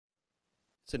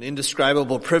It's an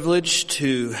indescribable privilege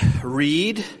to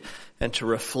read and to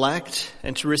reflect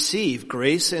and to receive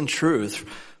grace and truth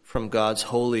from God's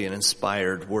holy and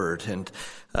inspired word. And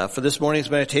for this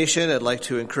morning's meditation, I'd like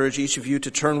to encourage each of you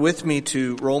to turn with me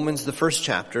to Romans, the first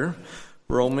chapter,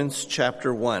 Romans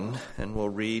chapter 1, and we'll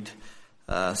read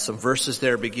some verses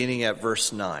there beginning at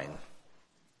verse 9.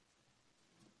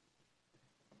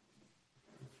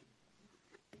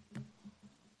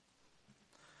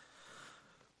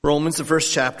 Romans, the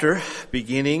first chapter,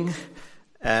 beginning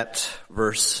at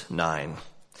verse 9.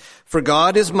 For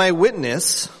God is my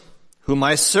witness, whom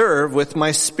I serve with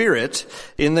my spirit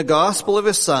in the gospel of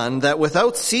his Son, that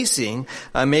without ceasing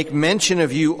I make mention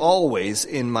of you always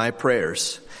in my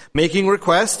prayers, making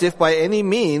request if by any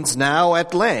means now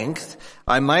at length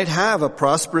I might have a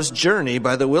prosperous journey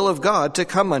by the will of God to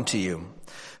come unto you.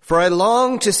 For I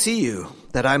long to see you,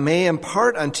 that I may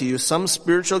impart unto you some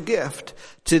spiritual gift,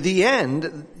 to the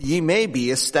end ye may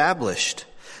be established.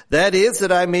 That is,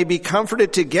 that I may be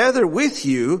comforted together with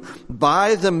you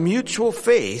by the mutual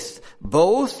faith,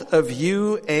 both of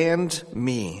you and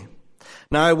me.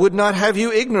 Now I would not have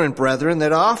you ignorant, brethren,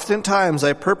 that oftentimes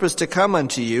I purposed to come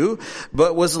unto you,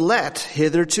 but was let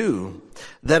hitherto,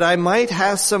 that I might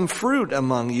have some fruit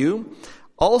among you,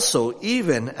 also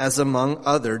even as among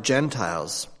other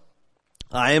Gentiles.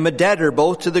 I am a debtor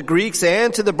both to the Greeks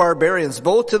and to the barbarians,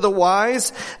 both to the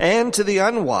wise and to the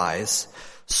unwise.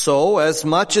 So, as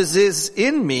much as is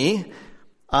in me,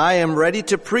 I am ready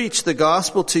to preach the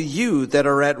gospel to you that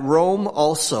are at Rome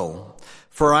also.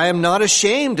 For I am not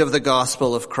ashamed of the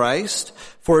gospel of Christ,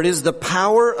 for it is the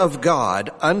power of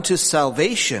God unto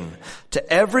salvation to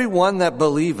every one that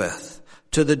believeth,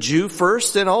 to the Jew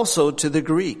first and also to the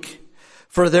Greek.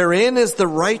 For therein is the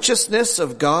righteousness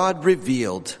of God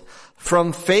revealed,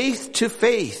 from faith to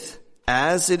faith,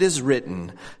 as it is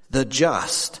written, the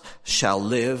just shall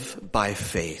live by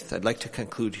faith. I'd like to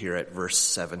conclude here at verse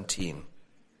 17.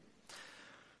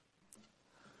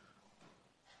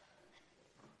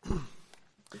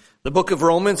 The book of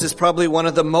Romans is probably one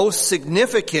of the most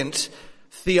significant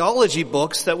theology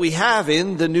books that we have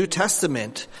in the New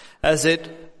Testament, as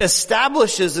it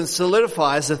establishes and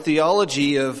solidifies the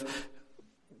theology of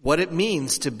what it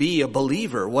means to be a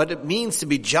believer, what it means to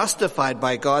be justified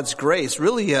by God's grace.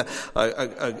 Really a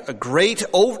great,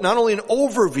 not only an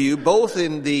overview, both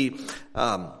in the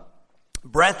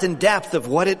breadth and depth of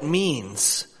what it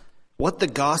means, what the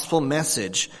gospel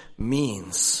message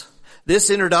means.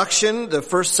 This introduction, the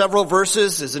first several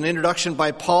verses, is an introduction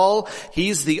by Paul.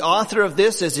 He's the author of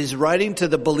this as he's writing to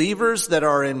the believers that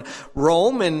are in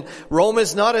Rome. And Rome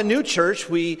is not a new church.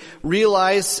 We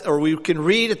realize, or we can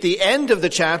read at the end of the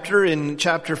chapter, in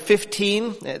chapter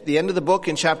 15, at the end of the book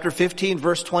in chapter 15,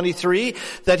 verse 23,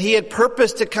 that he had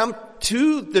purposed to come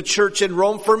to the church in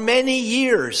Rome for many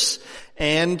years.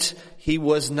 And he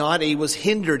was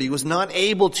hindered. He was not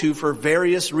able to for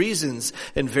various reasons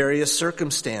and various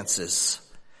circumstances.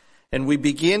 And we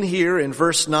begin here in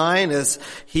verse 9 as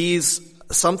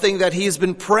something that he's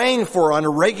been praying for on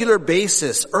a regular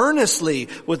basis, earnestly,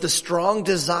 with a strong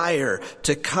desire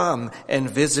to come and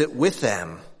visit with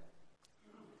them.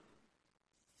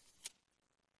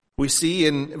 We see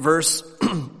in verse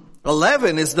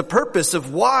 11 is the purpose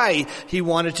of why he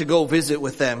wanted to go visit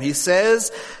with them. He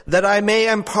says, that I may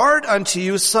impart unto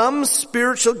you some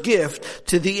spiritual gift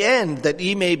to the end that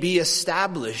ye may be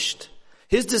established.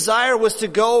 His desire was to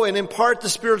go and impart the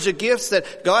spiritual gifts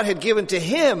that God had given to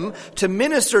him to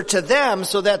minister to them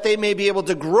so that they may be able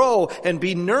to grow and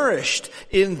be nourished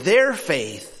in their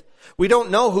faith. We don't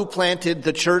know who planted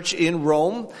the church in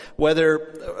Rome, we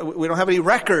don't have any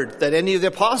record that any of the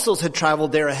apostles had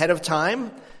traveled there ahead of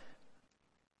time.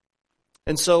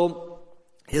 And so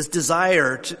his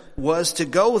desire was to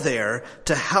go there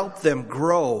to help them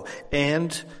grow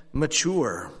and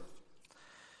mature.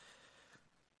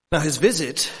 Now his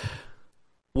visit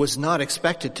was not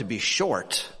expected to be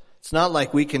short. It's not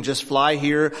like we can just fly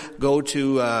here, go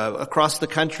to across the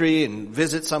country and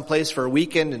visit someplace for a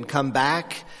weekend and come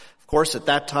back. Of course, at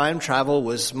that time, travel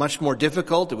was much more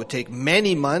difficult. It would take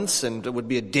many months, and it would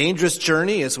be a dangerous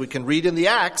journey, as we can read in the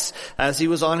Acts, as he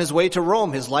was on his way to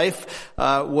Rome. His life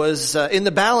was in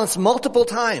the balance multiple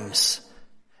times.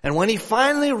 And when he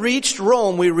finally reached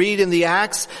Rome, we read in the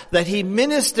Acts that he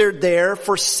ministered there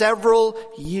for several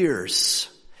years.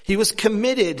 He was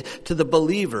committed to the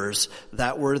believers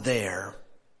that were there.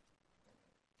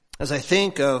 As I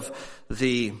think of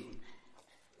the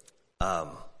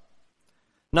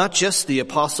Not just the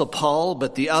Apostle Paul,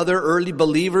 but the other early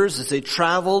believers as they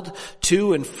traveled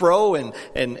to and fro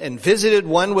and visited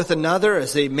one with another,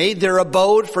 as they made their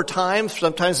abode for times,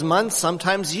 sometimes months,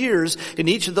 sometimes years in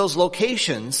each of those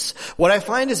locations. What I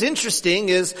find is interesting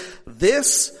is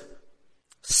this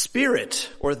spirit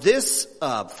or this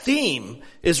theme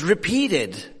is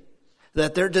repeated,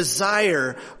 that their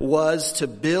desire was to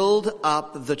build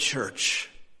up the church.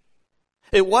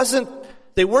 They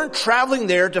weren't traveling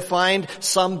there to find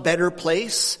some better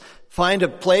place, find a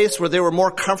place where they were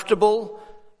more comfortable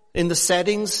in the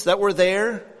settings that were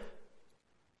there,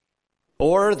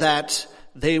 or that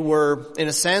they were, in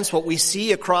a sense, what we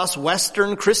see across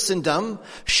Western Christendom,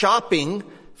 shopping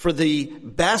for the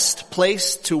best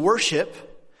place to worship.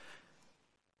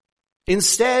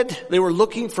 Instead, they were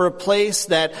looking for a place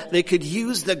that they could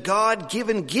use the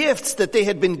God-given gifts that they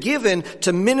had been given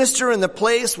to minister in the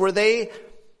place where they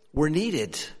were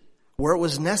needed, where it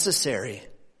was necessary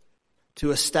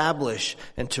to establish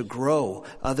and to grow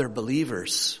other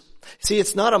believers. See,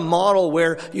 it's not a model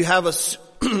where you have a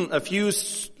few,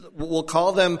 we'll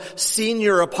call them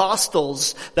senior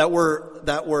apostles that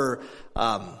were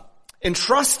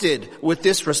entrusted with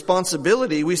this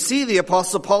responsibility. We see the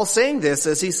Apostle Paul saying this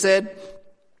as he said,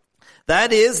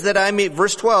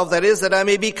 verse 12, that is that I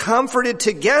may be comforted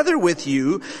together with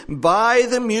you by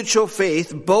the mutual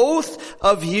faith, both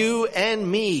of you and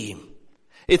me.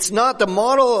 It's not the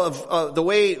model of the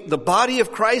way the body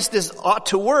of Christ ought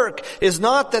to work, is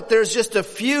not that there's just a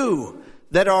few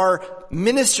that are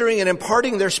ministering and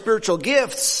imparting their spiritual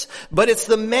gifts, but it's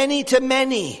the many to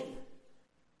many.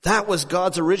 That was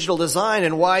God's original design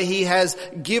and why he has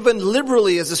given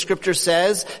liberally, as the scripture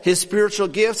says, his spiritual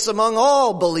gifts among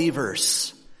all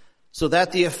believers. So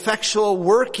that the effectual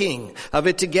working of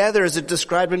it together, as it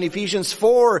described in Ephesians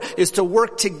 4, is to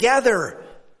work together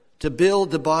to build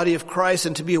the body of Christ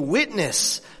and to be a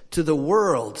witness to the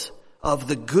world of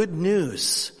the good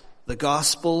news, the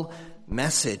gospel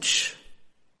message.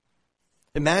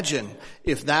 Imagine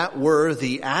if that were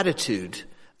the attitude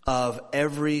of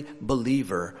every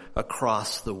believer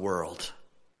across the world.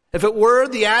 If it were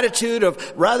the attitude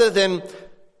of, rather than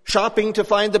shopping to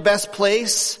find the best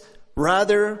place,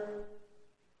 rather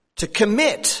to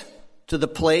commit to the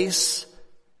place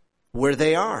where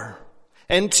they are.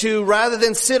 And to, rather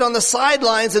than sit on the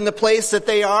sidelines in the place that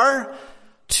they are,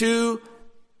 to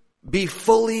be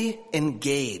fully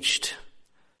engaged.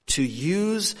 To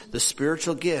use the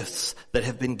spiritual gifts that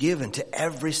have been given to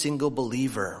every single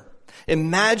believer.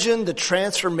 Imagine the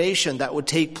transformation that would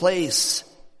take place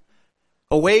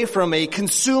away from a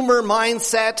consumer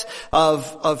mindset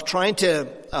of trying to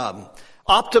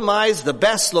optimize the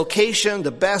best location, the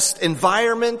best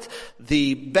environment,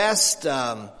 the best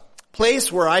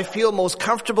place where I feel most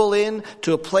comfortable in,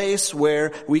 to a place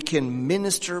where we can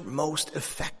minister most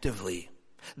effectively.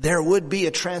 There would be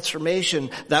a transformation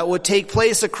that would take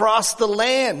place across the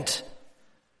land,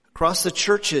 across the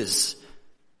churches.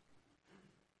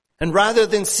 And rather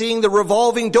than seeing the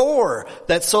revolving door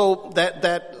that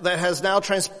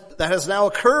has now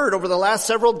occurred over the last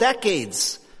several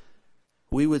decades,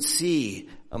 we would see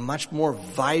a much more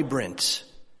vibrant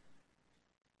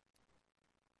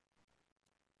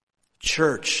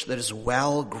church that is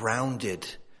well grounded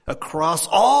across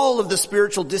all of the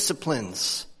spiritual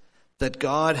disciplines that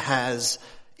God has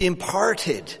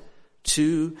imparted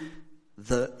to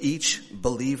each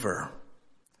believer.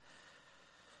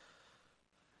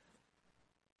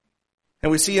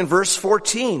 And we see in verse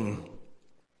 13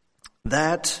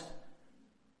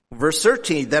 verse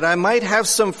 13, that I might have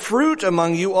some fruit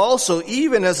among you also,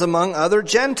 even as among other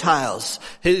Gentiles.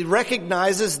 He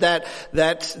recognizes that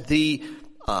the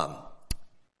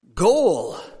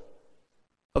goal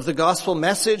of the gospel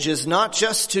message is not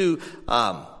just to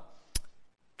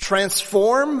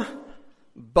transform,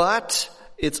 but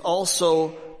it's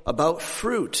also about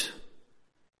fruit,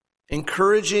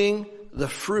 encouraging the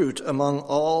fruit among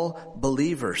all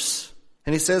believers.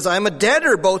 And he says, I'm a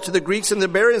debtor both to the Greeks and the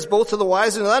barbarians, both to the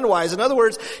wise and the unwise. In other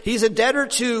words, he's a debtor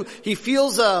he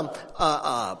feels an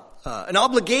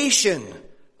obligation,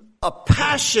 a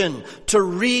passion to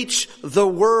reach the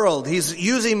world. He's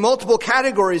using multiple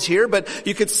categories here, but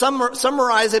you could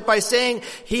summarize it by saying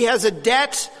he has a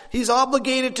debt. He's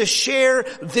obligated to share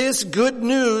this good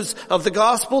news of the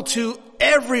gospel to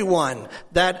everyone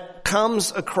that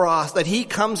he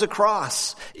comes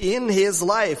across in his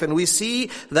life. And we see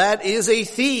that is a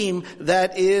theme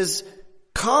that is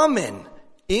common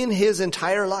in his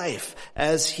entire life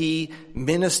as he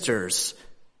ministers.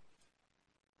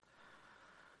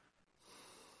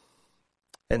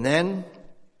 And then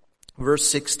verse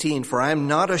 16, for I am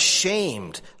not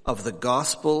ashamed of the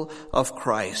gospel of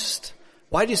Christ,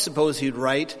 Why do you suppose he'd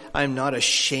write, I'm not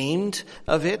ashamed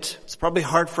of it? It's probably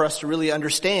hard for us to really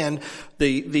understand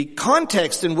the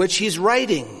context in which he's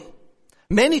writing.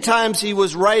 Many times he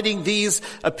was writing these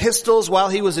epistles while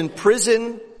he was in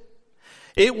prison.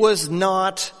 It was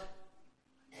not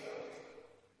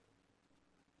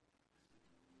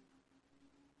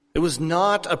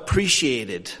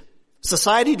appreciated.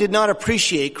 Society did not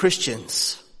appreciate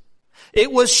Christians. It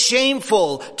was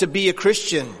shameful to be a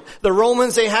Christian. The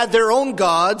Romans, they had their own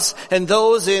gods, and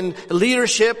those in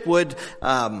leadership would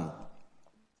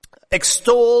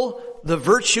extol the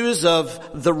virtues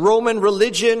of the Roman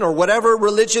religion or whatever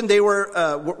religion they were,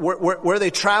 where they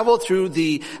traveled through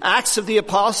the Acts of the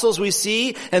Apostles we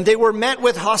see, and they were met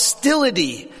with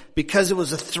hostility because it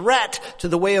was a threat to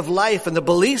the way of life and the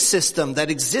belief system that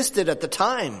existed at the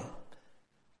time.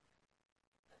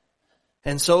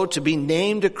 And so to be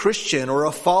named a Christian or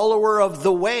a follower of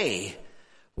the way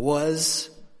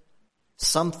was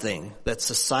something that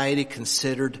society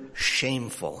considered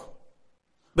shameful.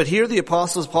 But here the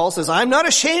Apostle Paul says, I'm not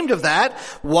ashamed of that.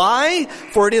 Why?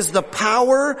 For it is the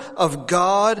power of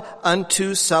God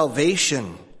unto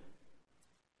salvation.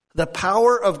 The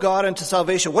power of God unto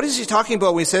salvation. What is he talking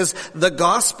about when he says the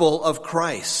gospel of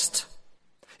Christ?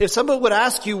 If someone would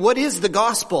ask you, what is the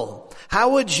gospel?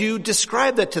 How would you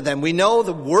describe that to them? We know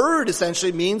the word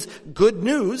essentially means good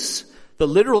news. The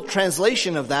literal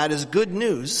translation of that is good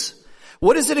news.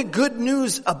 What is it a good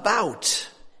news about?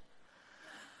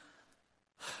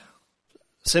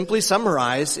 Simply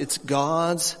summarized, it's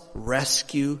God's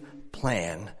rescue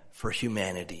plan for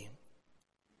humanity.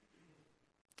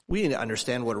 We need to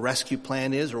understand what a rescue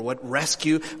plan is, or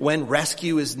when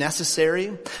rescue is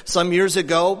necessary. Some years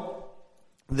ago,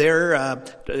 in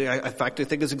fact, I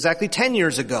think it's exactly 10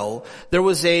 years ago, there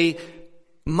was a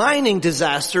mining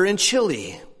disaster in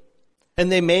Chile. And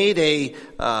they made a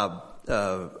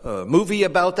movie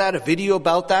about that, a video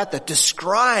about that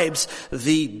describes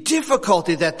the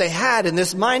difficulty that they had in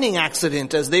this mining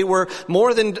accident as they were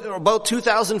more than about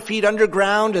 2,000 feet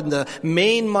underground and the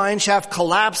main mine shaft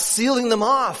collapsed, sealing them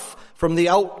off from the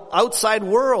outside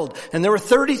world. And there were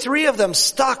 33 of them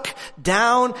stuck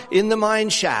down in the mine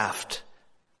shaft.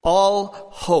 All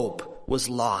hope was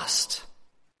lost.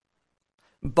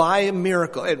 By a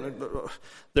miracle,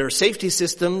 their safety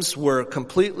systems were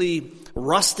completely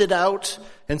rusted out,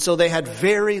 and so they had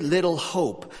very little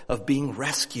hope of being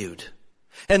rescued.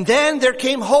 And then there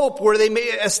came hope where they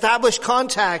established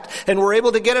contact and were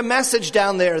able to get a message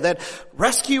down there that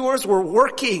rescuers were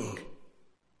working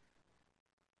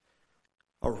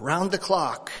around the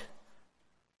clock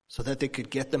so that they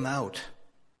could get them out.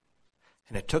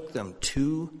 And it took them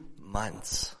 2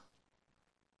 months.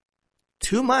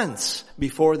 2 months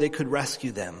before they could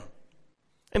rescue them.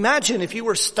 Imagine if you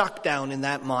were stuck down in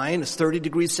that mine. It's 30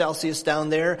 degrees Celsius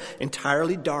down there,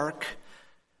 entirely dark.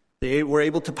 They were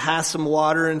able to pass some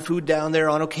water and food down there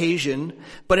on occasion.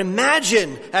 But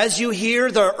imagine as you hear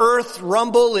the earth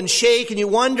rumble and shake and you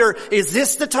wonder, is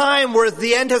this the time where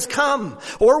the end has come?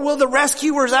 Or will the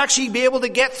rescuers actually be able to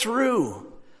get through?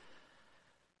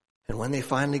 And when they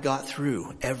finally got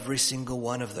through, every single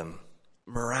one of them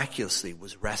miraculously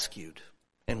was rescued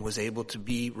and was able to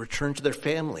be returned to their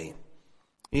family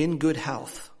in good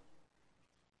health.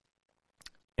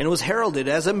 And it was heralded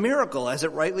as a miracle, as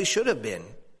it rightly should have been.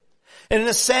 And in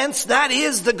a sense, that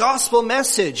is the gospel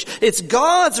message. It's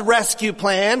God's rescue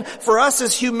plan for us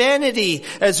as humanity,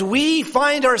 as we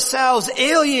find ourselves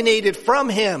alienated from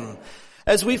Him,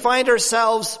 as we find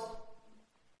ourselves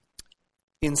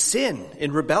in sin,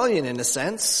 in rebellion in a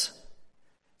sense.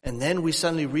 And then we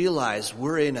suddenly realize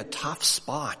we're in a tough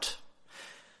spot.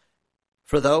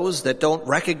 For those that don't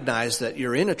recognize that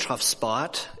you're in a tough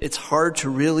spot, it's hard to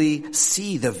really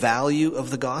see the value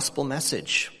of the gospel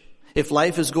message. If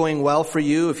life is going well for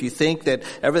you, if you think that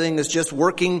everything is just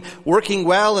working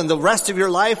well and the rest of your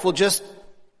life will just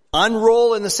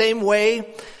unroll in the same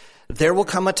way, there will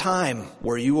come a time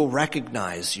where you will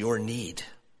recognize your need.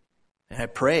 And I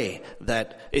pray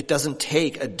that it doesn't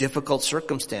take a difficult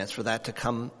circumstance for that to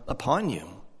come upon you.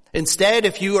 Instead,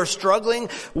 if you are struggling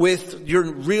with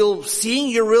seeing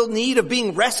your real need of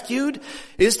being rescued,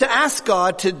 is to ask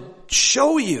God to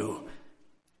show you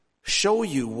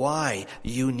why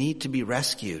you need to be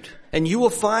rescued. And you will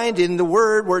find in the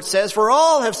word where it says, for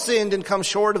all have sinned and come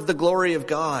short of the glory of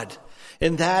God.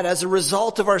 And that as a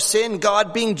result of our sin,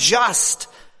 God being just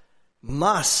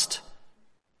must,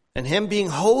 and Him being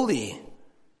holy,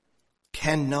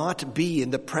 cannot be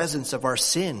in the presence of our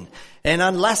sin. And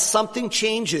unless something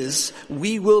changes,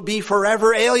 we will be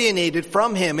forever alienated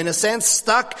from Him. In a sense,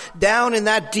 stuck down in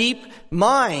that deep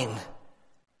mine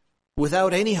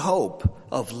without any hope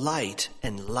of light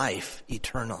and life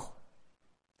eternal.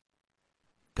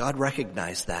 God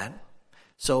recognized that,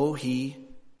 so he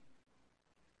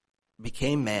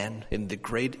became man in the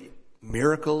great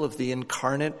miracle of the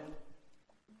incarnate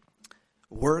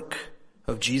work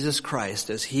of Jesus Christ.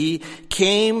 As he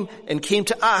came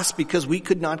to us because we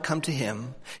could not come to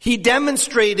him, he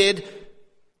demonstrated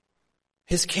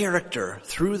his character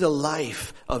through the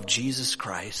life of Jesus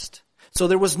Christ. So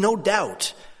there was no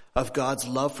doubt of God's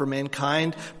love for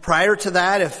mankind. Prior to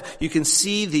that, if you can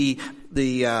see the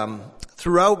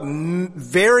throughout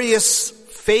various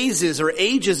phases or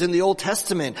ages in the Old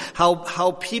Testament,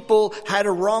 how people had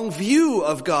a wrong view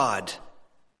of God.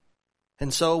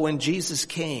 And so when Jesus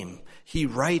came, he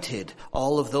righted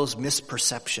all of those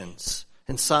misperceptions.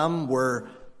 And some were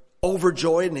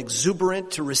overjoyed and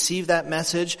exuberant to receive that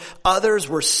message. Others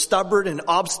were stubborn and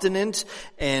obstinate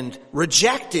and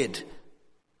rejected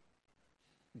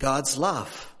God's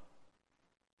love.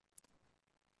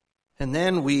 And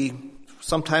then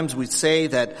sometimes we say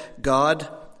that God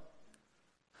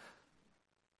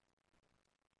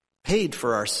paid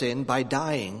for our sin by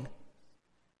dying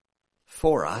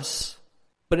for us.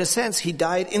 But in a sense, he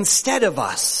died instead of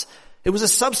us. It was a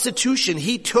substitution.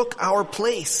 He took our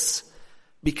place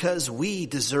because we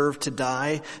deserved to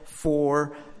die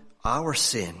for our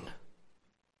sin.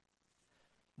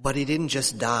 But he didn't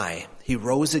just die. He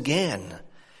rose again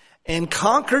and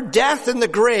conquered death and the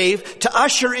grave to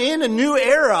usher in a new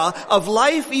era of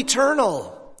life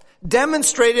eternal.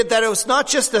 Demonstrated that it was not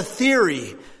just a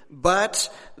theory,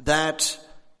 but that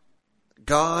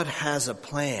God has a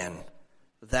plan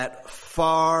that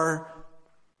far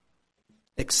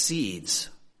exceeds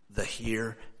the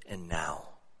here and now.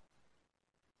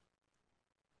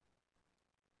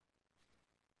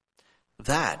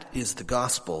 That is the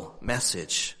gospel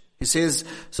message. He says,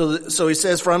 so he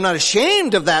says, for I'm not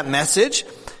ashamed of that message,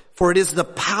 for it is the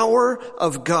power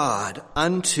of God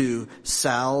unto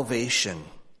salvation.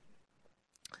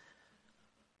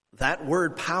 That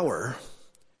word power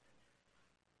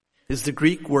is the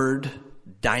Greek word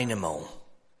dynamo.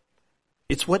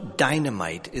 It's what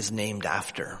dynamite is named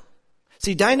after.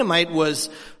 See, dynamite was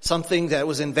something that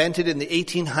was invented in the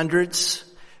 1800s,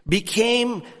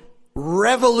 became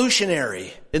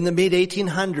revolutionary in the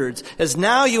mid-1800s, as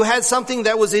now you had something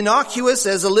that was innocuous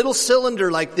as a little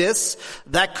cylinder like this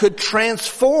that could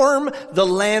transform the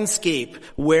landscape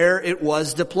where it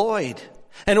was deployed.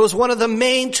 And it was one of the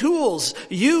main tools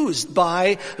used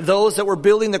by those that were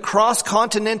building the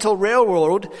cross-continental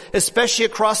railroad, especially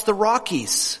across the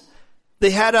Rockies.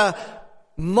 They had a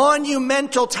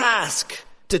monumental task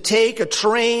to take a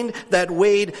train that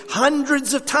weighed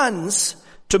hundreds of tons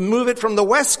to move it from the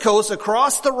West Coast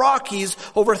across the Rockies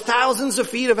over thousands of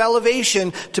feet of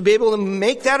elevation to be able to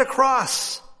make that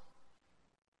across.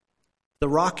 The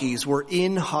Rockies were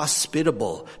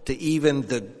inhospitable to even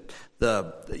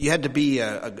you had to be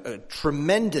a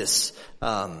tremendous,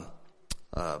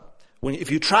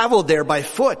 if you traveled there by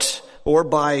foot or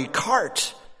by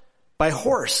cart, by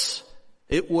horse,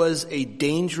 it was a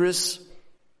dangerous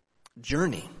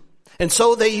journey. And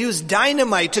so they used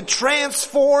dynamite to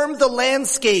transform the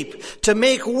landscape, to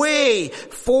make way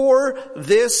for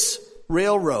this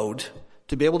railroad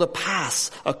to be able to pass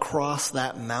across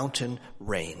that mountain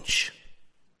range.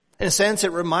 In a sense,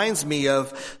 it reminds me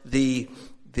of the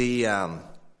John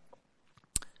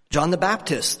the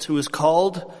Baptist, who was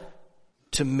called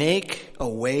to make a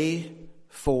way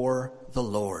for the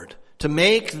Lord, to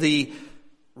make the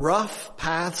rough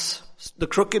paths, the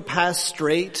crooked paths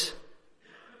straight.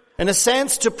 In a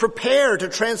sense, to prepare, to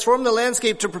transform the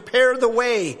landscape, to prepare the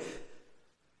way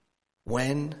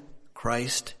when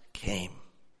Christ came.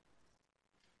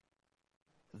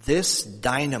 This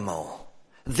dynamo,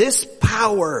 this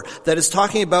power that is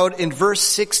talking about in verse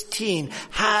 16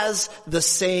 has the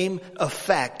same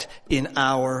effect in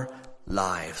our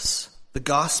lives. The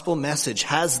gospel message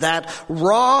has that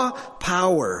raw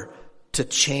power to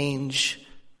change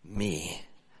me,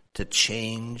 to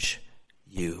change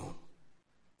you.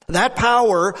 That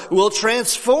power will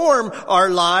transform our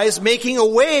lives, making a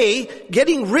way,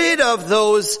 getting rid of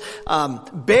those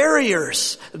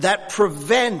barriers that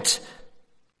prevent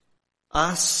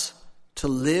us to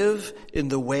live in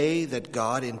the way that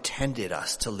God intended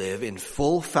us to live, in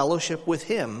full fellowship with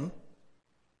Him,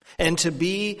 and to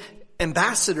be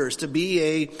ambassadors, to be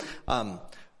a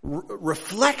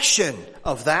reflection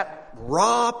of that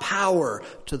raw power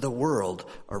to the world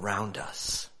around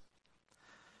us.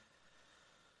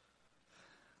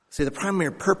 See, the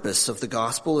primary purpose of the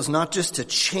gospel is not just to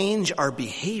change our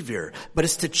behavior, but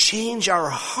it's to change our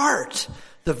heart,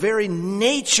 the very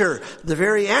nature, the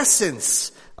very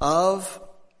essence of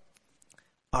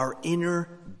our inner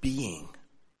being.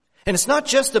 And it's not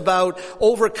just about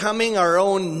overcoming our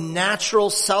own natural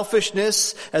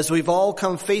selfishness as we've all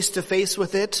come face to face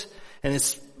with it. And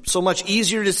it's so much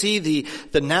easier to see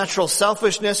the natural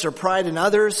selfishness or pride in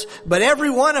others. But every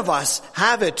one of us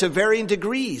have it to varying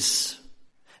degrees.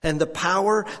 And the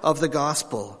power of the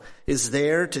gospel is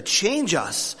there to change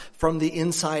us from the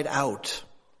inside out.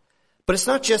 But it's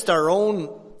not just our own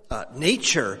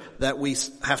nature that we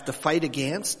have to fight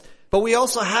against, but we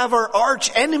also have our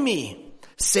arch enemy,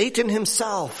 Satan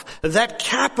himself, that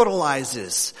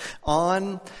capitalizes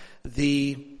on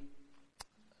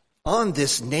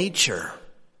this nature.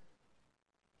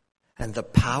 And the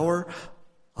power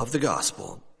of the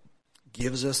gospel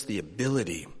gives us the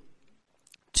ability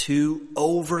to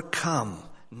overcome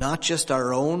not just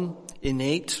our own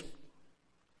innate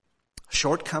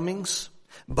shortcomings,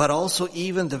 but also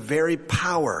even the very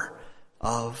power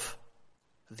of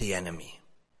the enemy.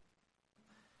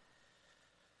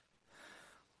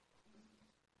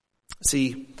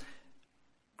 See,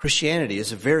 Christianity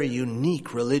is a very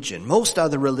unique religion. Most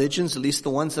other religions, at least the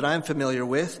ones that I'm familiar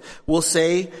with, will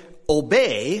say,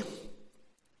 obey,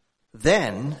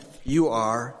 then you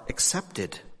are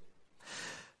accepted.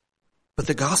 But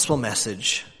the gospel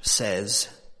message says,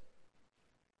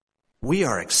 we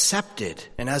are accepted,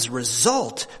 and as a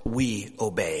result, we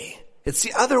obey. It's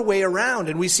the other way around.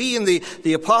 And we see in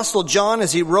the Apostle John,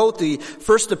 as he wrote the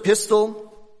first epistle,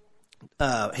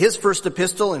 his first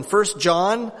epistle in 1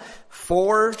 John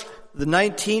 4, the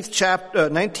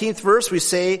 19th verse, we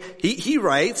say, he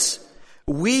writes,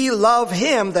 we love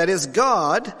him, that is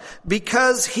God,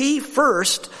 because he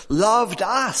first loved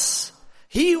us.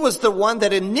 He was the one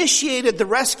that initiated the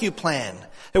rescue plan.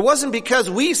 It wasn't because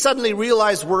we suddenly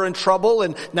realized we're in trouble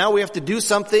and now we have to do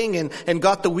something and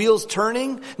got the wheels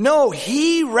turning. No,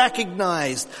 he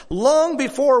recognized long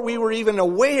before we were even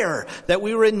aware that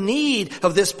we were in need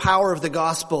of this power of the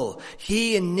gospel.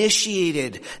 He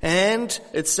initiated, and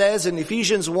it says in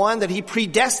Ephesians 1 that he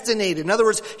predestinated. In other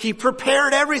words, he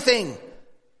prepared everything.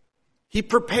 He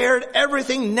prepared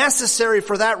everything necessary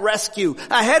for that rescue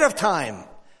ahead of time,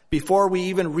 before we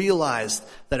even realized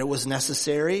that it was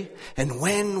necessary. And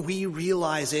when we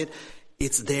realize it,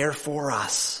 it's there for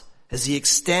us as he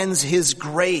extends his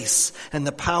grace and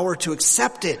the power to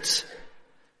accept it.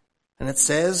 And it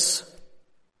says,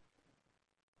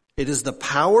 it is the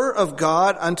power of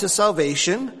God unto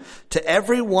salvation to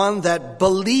everyone that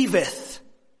believeth.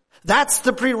 That's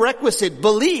the prerequisite,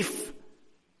 belief.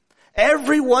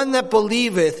 Everyone that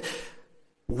believeth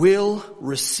will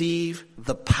receive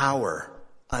the power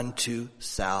unto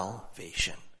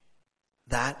salvation.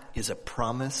 That is a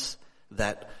promise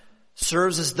that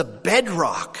serves as the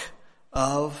bedrock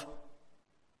of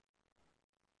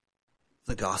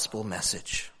the gospel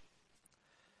message.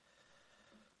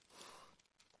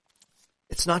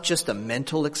 It's not just a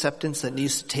mental acceptance that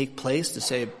needs to take place to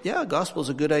say, yeah, gospel is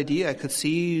a good idea. I could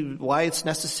see why it's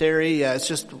necessary. It's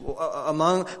just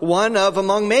among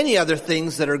many other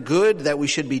things that are good that we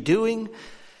should be doing.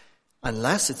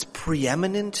 Unless it's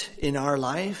preeminent in our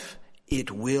life, it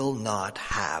will not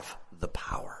have the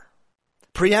power.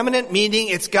 Preeminent meaning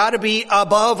it's got to be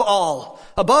above all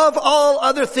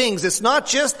other things. It's not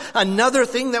just another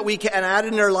thing that we can add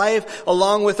in our life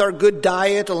along with our good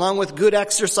diet, along with good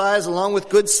exercise, along with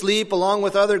good sleep, along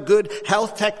with other good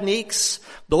health techniques.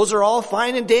 Those are all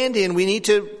fine and dandy, and we need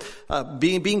to,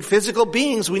 being physical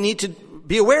beings, we need to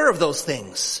be aware of those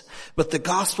things. But the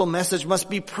gospel message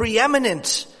must be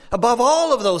preeminent above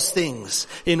all of those things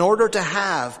in order to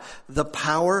have the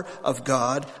power of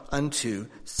God unto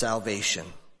salvation.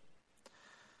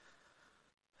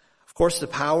 Of course, the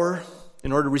power,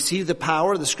 in order to receive the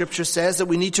power, the scripture says that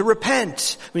we need to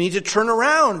repent. We need to turn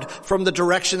around from the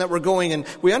direction that we're going. And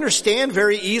we understand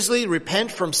very easily,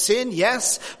 repent from sin,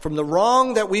 yes, from the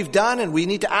wrong that we've done, and we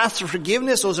need to ask for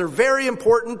forgiveness. Those are very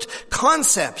important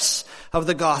concepts of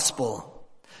the gospel.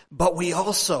 But we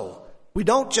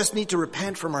don't just need to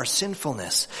repent from our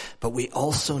sinfulness, but we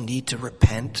also need to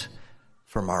repent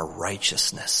from our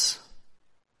righteousness.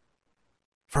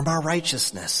 From our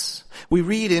righteousness. We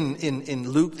read in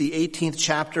Luke, the 18th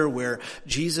chapter, where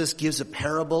Jesus gives a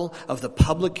parable of the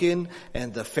publican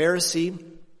and the Pharisee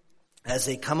as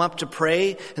they come up to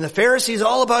pray. And the Pharisee is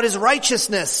all about his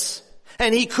righteousness.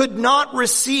 And he could not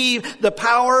receive the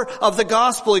power of the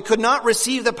gospel. He could not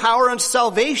receive the power of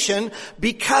salvation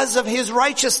because of his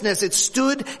righteousness. It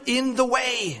stood in the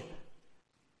way.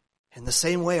 In the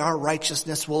same way, our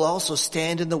righteousness will also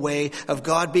stand in the way of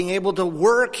God being able to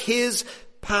work his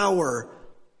power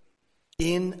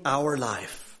in our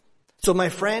life. So my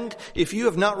friend, if you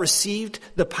have not received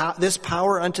this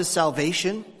power unto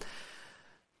salvation,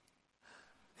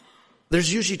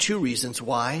 There's usually two reasons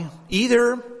why.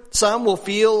 Either some will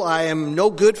feel I am no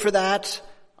good for that.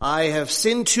 I have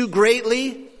sinned too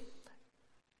greatly.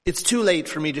 It's too late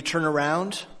for me to turn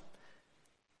around.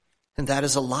 And that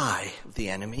is a lie of the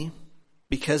enemy,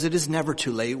 because it is never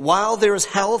too late. While there is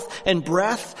health and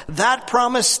breath, that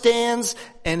promise stands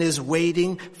and is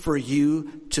waiting for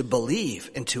you to believe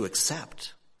and to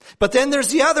accept. But then there's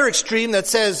the other extreme that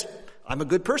says, I'm a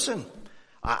good person.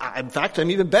 In fact, I'm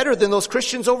even better than those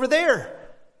Christians over there.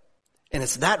 And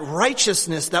it's that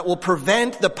righteousness that will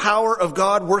prevent the power of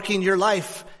God working your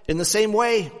life in the same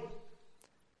way.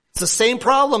 It's the same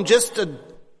problem, just a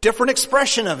different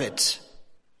expression of it.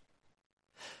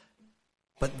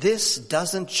 But this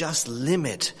doesn't just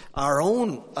limit our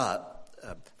own,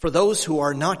 for those who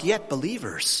are not yet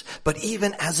believers, but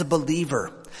even as a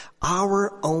believer,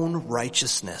 our own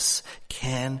righteousness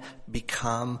can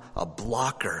become a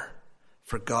blocker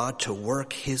for God to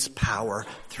work his power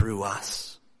through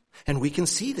us. And we can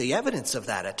see the evidence of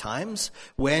that at times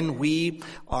when we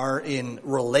are in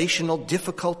relational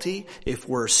difficulty, if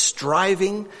we're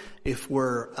striving, if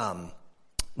we're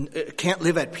can't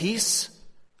live at peace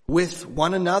with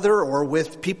one another or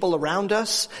with people around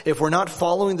us, if we're not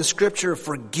following the scripture of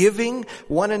forgiving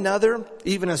one another,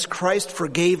 even as Christ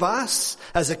forgave us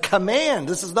as a command.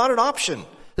 This is not an option.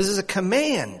 This is a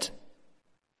command.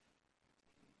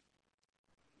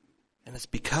 And it's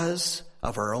because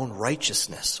of our own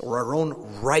righteousness or our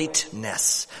own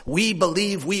rightness. We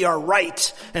believe we are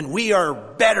right and we are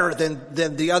better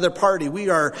than the other party. We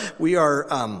are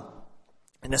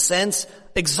in a sense,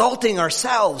 exalting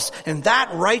ourselves. And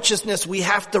that righteousness we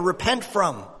have to repent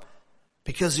from.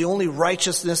 Because the only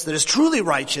righteousness that is truly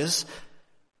righteous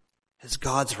is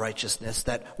God's righteousness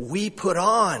that we put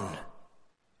on.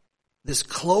 This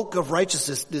cloak of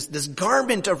righteousness, this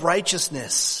garment of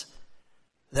righteousness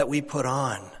that we put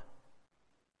on.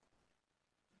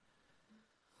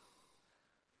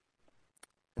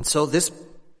 And so this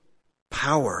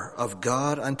power of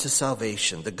God unto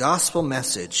salvation, the gospel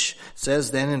message,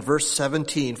 says then in verse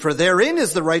 17, for therein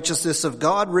is the righteousness of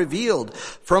God revealed,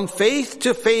 from faith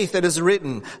to faith it is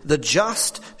written, the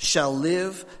just shall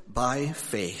live by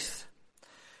faith.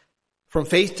 From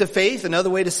faith to faith, another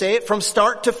way to say it, from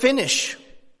start to finish.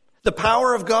 The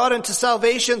power of God unto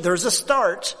salvation, there's a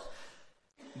start.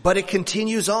 But it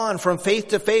continues on from faith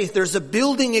to faith. There's a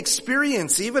building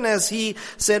experience, even as he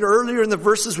said earlier in the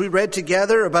verses we read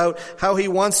together about how he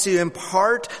wants to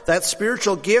impart that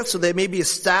spiritual gift so they may be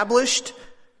established.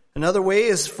 Another way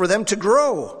is for them to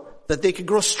grow, that they could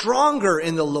grow stronger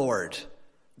in the Lord.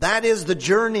 That is the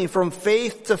journey from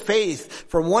faith to faith,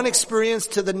 from one experience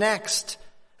to the next,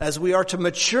 as we are to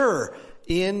mature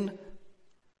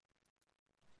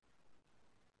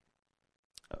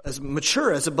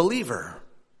as a believer.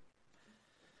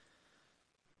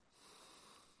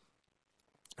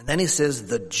 And then he says,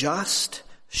 the just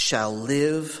shall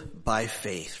live by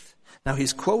faith. Now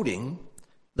he's quoting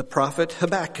the prophet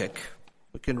Habakkuk.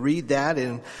 We can read that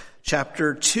in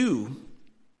chapter 2,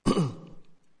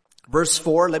 verse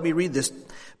 4. Let me read this.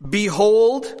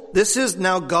 Behold, this is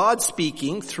now God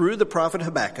speaking through the prophet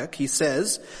Habakkuk. He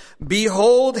says,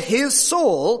 behold, his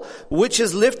soul, which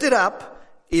is lifted up,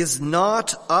 is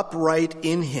not upright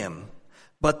in him,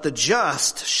 but the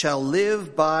just shall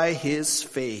live by his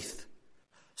faith.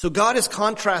 So God is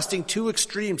contrasting two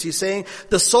extremes. He's saying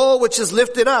the soul which is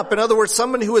lifted up, in other words,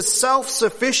 someone who is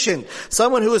self-sufficient,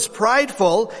 someone who is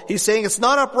prideful, he's saying it's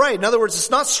not upright. In other words, it's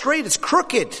not straight, it's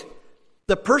crooked.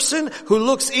 The person who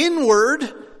looks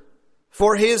inward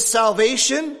for his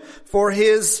salvation, for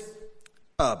his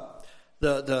how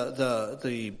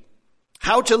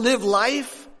to live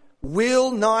life,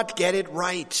 will not get it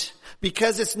right.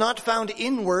 Because it's not found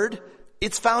inward,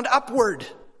 it's found upward.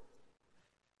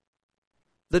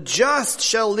 The just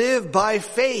shall live by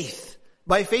faith.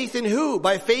 By faith in who?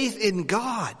 By faith in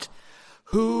God,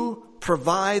 who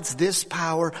provides this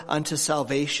power unto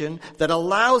salvation that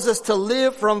allows us to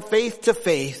live from faith to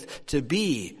faith, to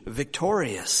be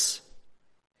victorious,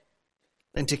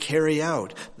 and to carry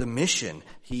out the mission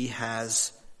he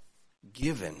has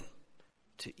given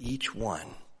to each one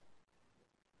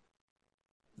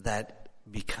that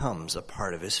becomes a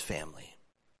part of his family.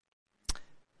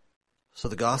 So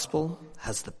the gospel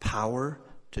has the power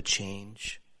to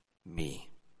change me.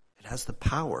 It has the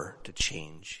power to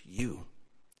change you.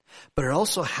 But it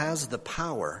also has the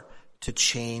power to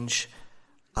change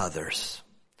others.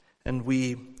 And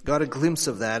we got a glimpse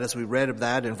of that as we read of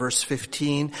that in verse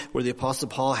 15, where the Apostle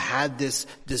Paul had this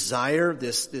desire,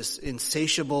 this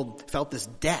insatiable, felt this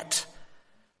debt,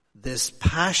 this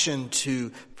passion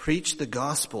to preach the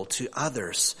gospel to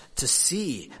others, to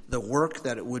see the work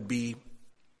that it would be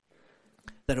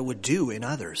that it would do in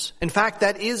others. In fact,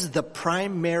 that is the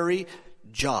primary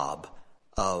job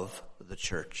of the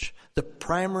church. The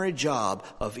primary job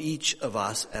of each of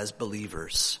us as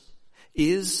believers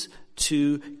is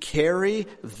to carry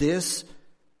this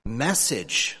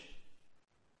message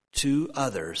to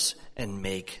others and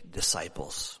make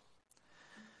disciples.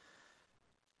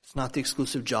 It's not the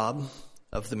exclusive job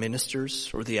of the ministers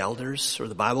or the elders or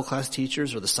the Bible class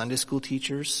teachers or the Sunday school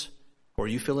teachers, or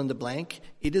you fill in the blank.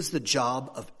 It is the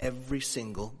job of every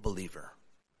single believer.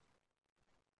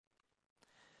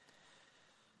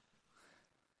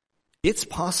 It's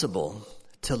possible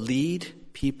to lead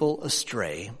people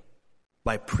astray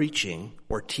by preaching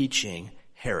or teaching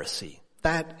heresy.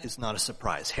 That is not a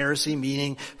surprise. Heresy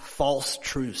meaning false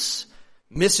truths,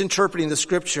 misinterpreting the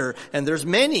scripture, and there's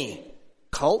many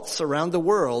cults around the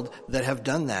world that have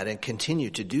done that and continue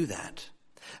to do that.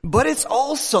 But it's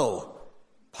also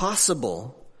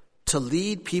possible to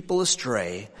lead people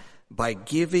astray by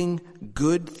giving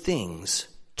good things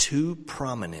too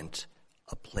prominent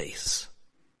a place.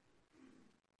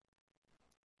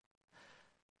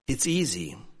 It's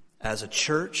easy as a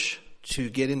church to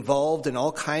get involved in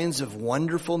all kinds of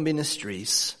wonderful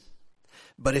ministries,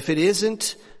 but if it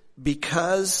isn't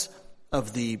because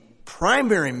of the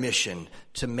primary mission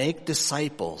to make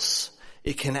disciples,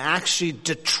 it can actually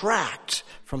detract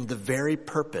from the very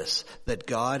purpose that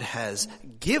God has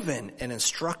given and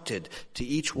instructed to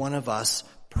each one of us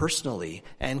personally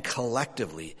and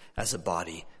collectively as a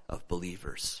body of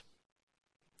believers.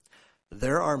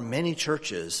 There are many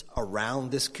churches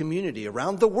around this community,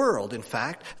 around the world, in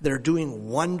fact, that are doing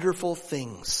wonderful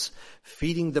things,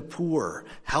 feeding the poor,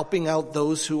 helping out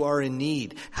those who are in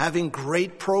need, having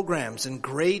great programs and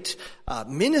great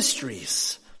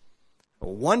ministries, a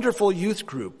wonderful youth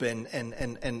group, and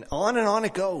on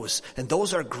it goes. And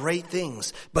those are great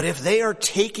things. But if they are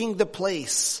taking the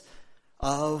place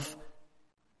of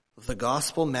the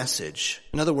gospel message,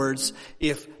 in other words,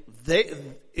 if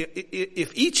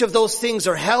each of those things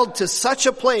are held to such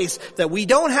a place that we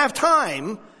don't have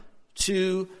time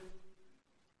to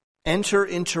enter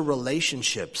into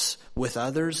relationships with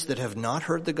others that have not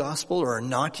heard the gospel or are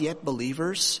not yet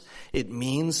believers, it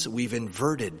means we've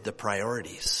inverted the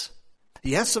priorities.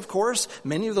 Yes, of course,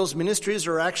 many of those ministries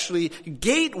are actually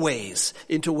gateways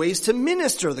into ways to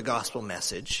minister the gospel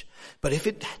message. But if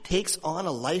it takes on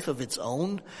a life of its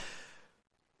own,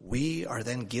 we are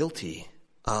then guilty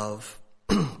of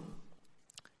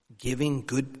giving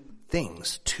good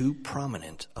things too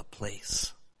prominent a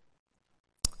place.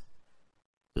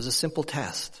 There's a simple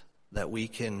test that we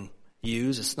can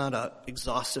use. It's not an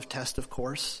exhaustive test, of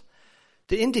course,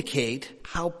 to indicate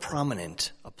how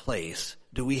prominent a place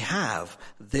do we have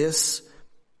this.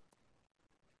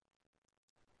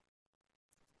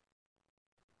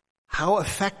 How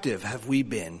effective have we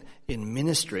been in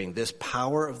ministering this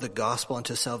power of the gospel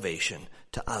unto salvation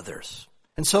to others?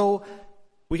 And so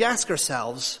we ask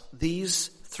ourselves these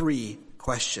three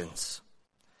questions.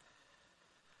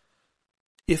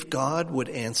 If God would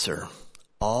answer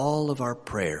all of our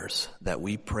prayers that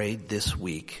we prayed this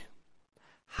week,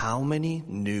 how many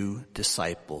new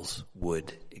disciples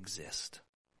would exist?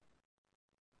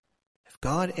 If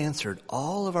God answered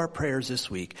all of our prayers this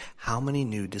week, how many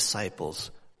new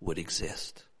disciples would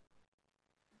exist?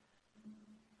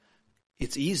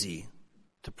 It's easy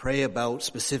to pray about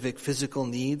specific physical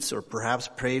needs or perhaps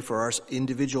pray for our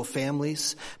individual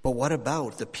families. But what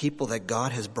about the people that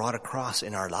God has brought across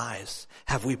in our lives?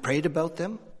 Have we prayed about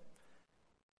them?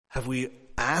 Have we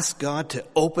asked God to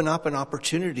open up an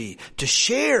opportunity to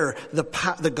share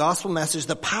the gospel message,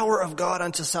 the power of God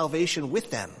unto salvation with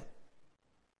them?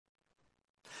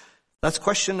 That's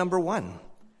question number one.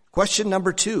 Question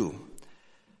number two.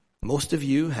 Most of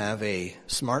you have a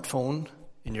smartphone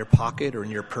in your pocket or in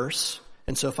your purse.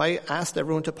 And so if I asked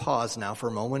everyone to pause now for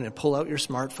a moment and pull out your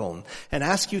smartphone and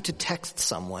ask you to text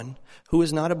someone who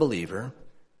is not a believer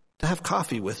to have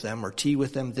coffee with them or tea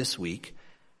with them this week,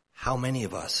 how many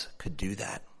of us could do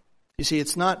that? You see,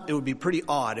 it would be pretty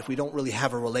odd if we don't really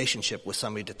have a relationship with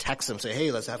somebody to text them, say,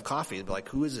 hey, let's have coffee. They'd be like,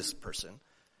 who is this person?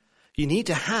 You need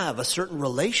to have a certain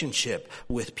relationship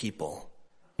with people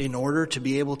in order to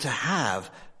be able to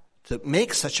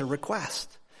make such a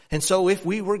request. And so if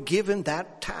we were given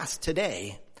that task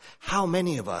today, how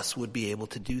many of us would be able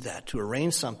to do that, to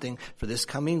arrange something for this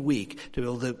coming week, to be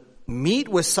able to meet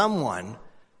with someone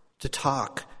to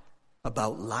talk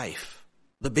about life,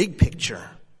 the big picture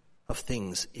of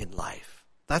things in life?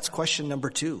 That's question number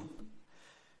two.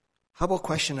 How about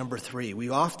question number three? We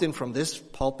often, from this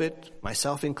pulpit,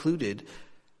 myself included,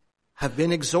 have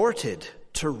been exhorted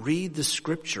to read the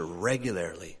scripture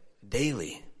regularly,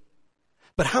 daily.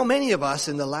 But how many of us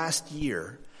in the last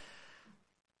year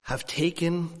have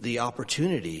taken the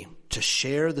opportunity to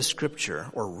share the scripture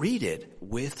or read it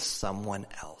with someone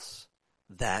else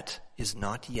that is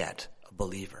not yet a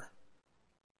believer?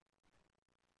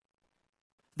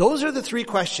 Those are the three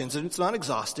questions, and it's not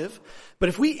exhaustive. But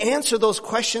if we answer those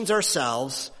questions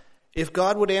ourselves, if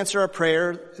God would answer our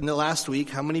prayer in the last week,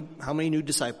 how many new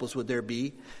disciples would there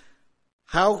be?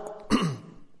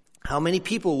 How many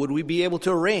people would we be able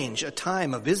to arrange a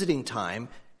visiting time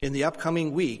in the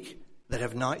upcoming week that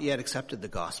have not yet accepted the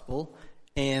gospel?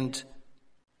 And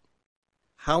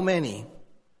how many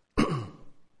in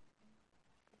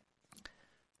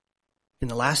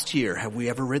the last year have we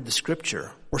ever read the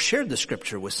scripture or shared the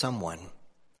scripture with someone?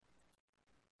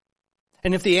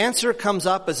 And if the answer comes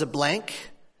up as a blank,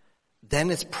 then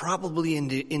it's probably an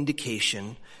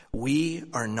indication we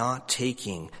are not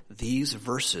taking these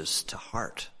verses to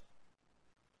heart.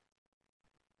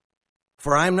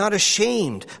 For I am not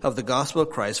ashamed of the gospel of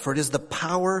Christ, for it is the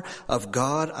power of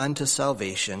God unto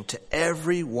salvation to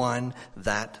every one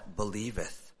that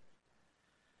believeth.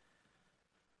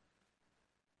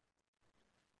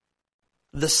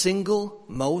 The single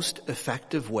most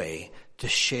effective way to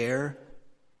share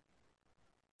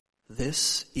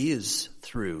this is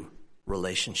through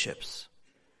relationships.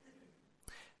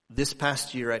 This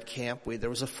past year at camp, there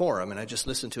was a forum, and I just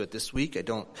listened to it this week.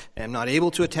 I'm not able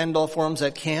to attend all forums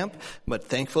at camp, but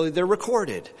thankfully they're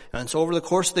recorded. And so over the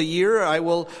course of the year, I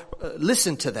will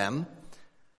listen to them.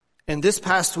 And this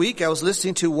past week, I was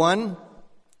listening to one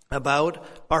about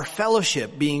our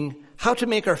fellowship how to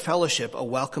make our fellowship a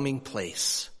welcoming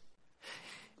place.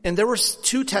 And there were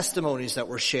two testimonies that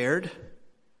were shared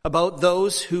about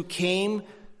those who came,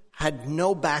 had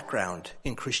no background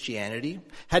in Christianity,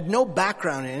 had no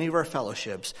background in any of our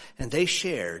fellowships, and they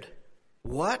shared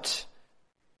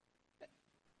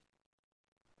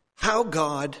how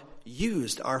God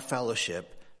used our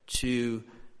fellowship to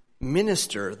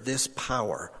minister this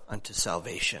power unto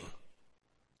salvation.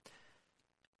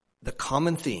 The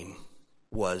common theme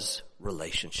was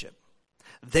relationship.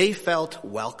 They felt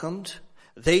welcomed.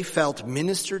 They felt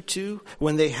ministered to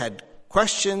when they had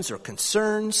questions or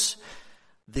concerns.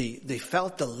 They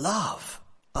felt the love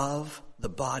of the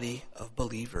body of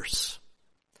believers.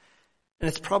 And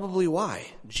it's probably why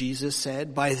Jesus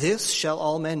said, "By this shall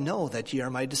all men know that ye are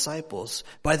my disciples,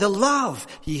 by the love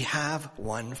ye have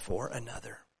one for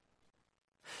another."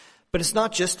 But it's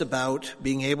not just about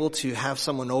being able to have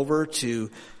someone over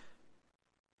to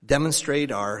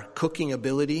demonstrate our cooking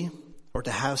ability, or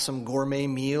to have some gourmet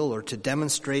meal, or to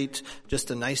demonstrate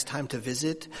just a nice time to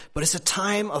visit. But it's a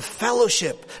time of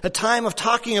fellowship, a time of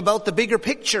talking about the bigger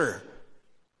picture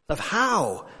of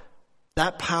how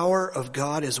that power of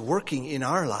God is working in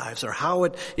our lives, or how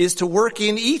it is to work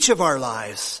in each of our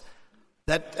lives.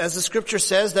 That, as the scripture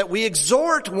says, that we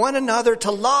exhort one another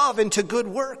to love and to good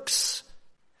works.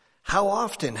 How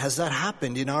often has that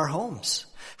happened in our homes?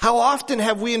 How often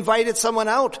have we invited someone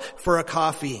out for a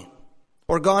coffee,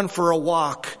 or gone for a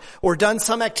walk, or done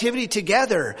some activity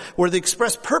together where the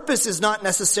express purpose is not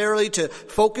necessarily to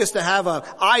focus to have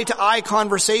a eye-to-eye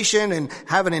conversation and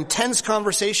have an intense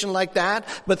conversation like that,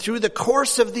 but through the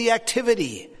course of the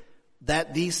activity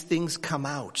that these things come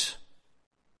out.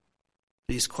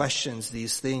 These questions,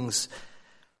 these things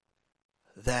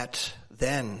that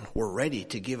then we're ready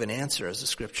to give an answer, as the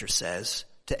scripture says,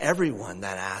 to everyone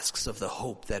that asks of the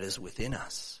hope that is within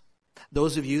us.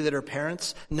 Those of you that are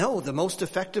parents know the most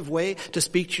effective way to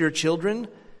speak to your children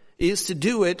is to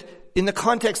do it in the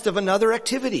context of another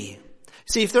activity.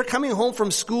 See, if they're coming home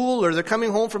from school or they're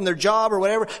coming home from their job or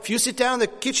whatever, if you sit down at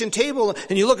the kitchen table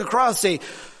and you look across and say,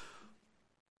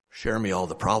 "Share me all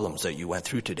the problems that you went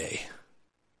through today.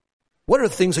 What are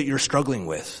the things that you're struggling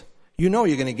with?" You know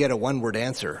you're going to get a one-word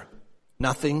answer.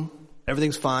 Nothing.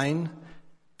 Everything's fine.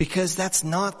 Because that's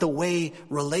not the way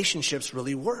relationships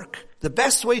really work. The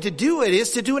best way to do it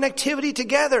is to do an activity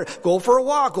together. Go for a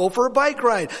walk, go for a bike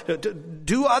ride,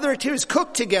 do other activities,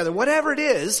 cook together, whatever it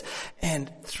is.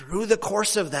 And through the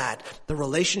course of that, the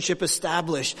relationship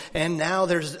established, and now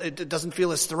it doesn't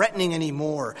feel as threatening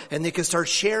anymore. And they can start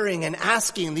sharing and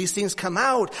asking, these things come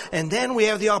out. And then we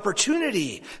have the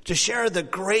opportunity to share the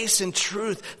grace and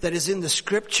truth that is in the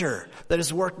scripture, that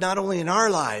has worked not only in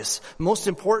our lives, most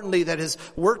importantly, that has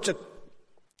worked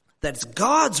that's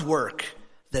God's work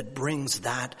that brings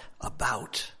that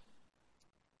about.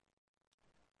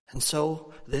 And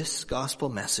so this gospel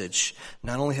message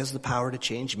not only has the power to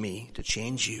change me, to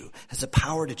change you, has the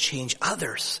power to change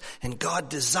others. And God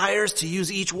desires to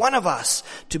use each one of us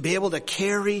to be able to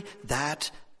carry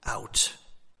that out.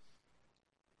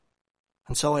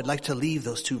 And so I'd like to leave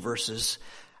those two verses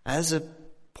as a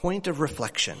point of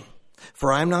reflection.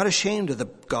 For I am not ashamed of the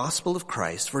gospel of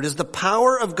Christ, for it is the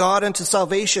power of God unto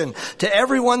salvation to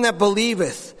everyone that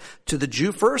believeth, to the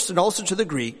Jew first and also to the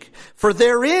Greek. For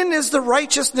therein is the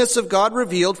righteousness of God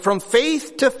revealed from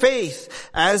faith to faith,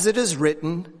 as it is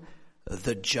written,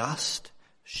 the just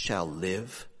shall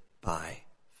live by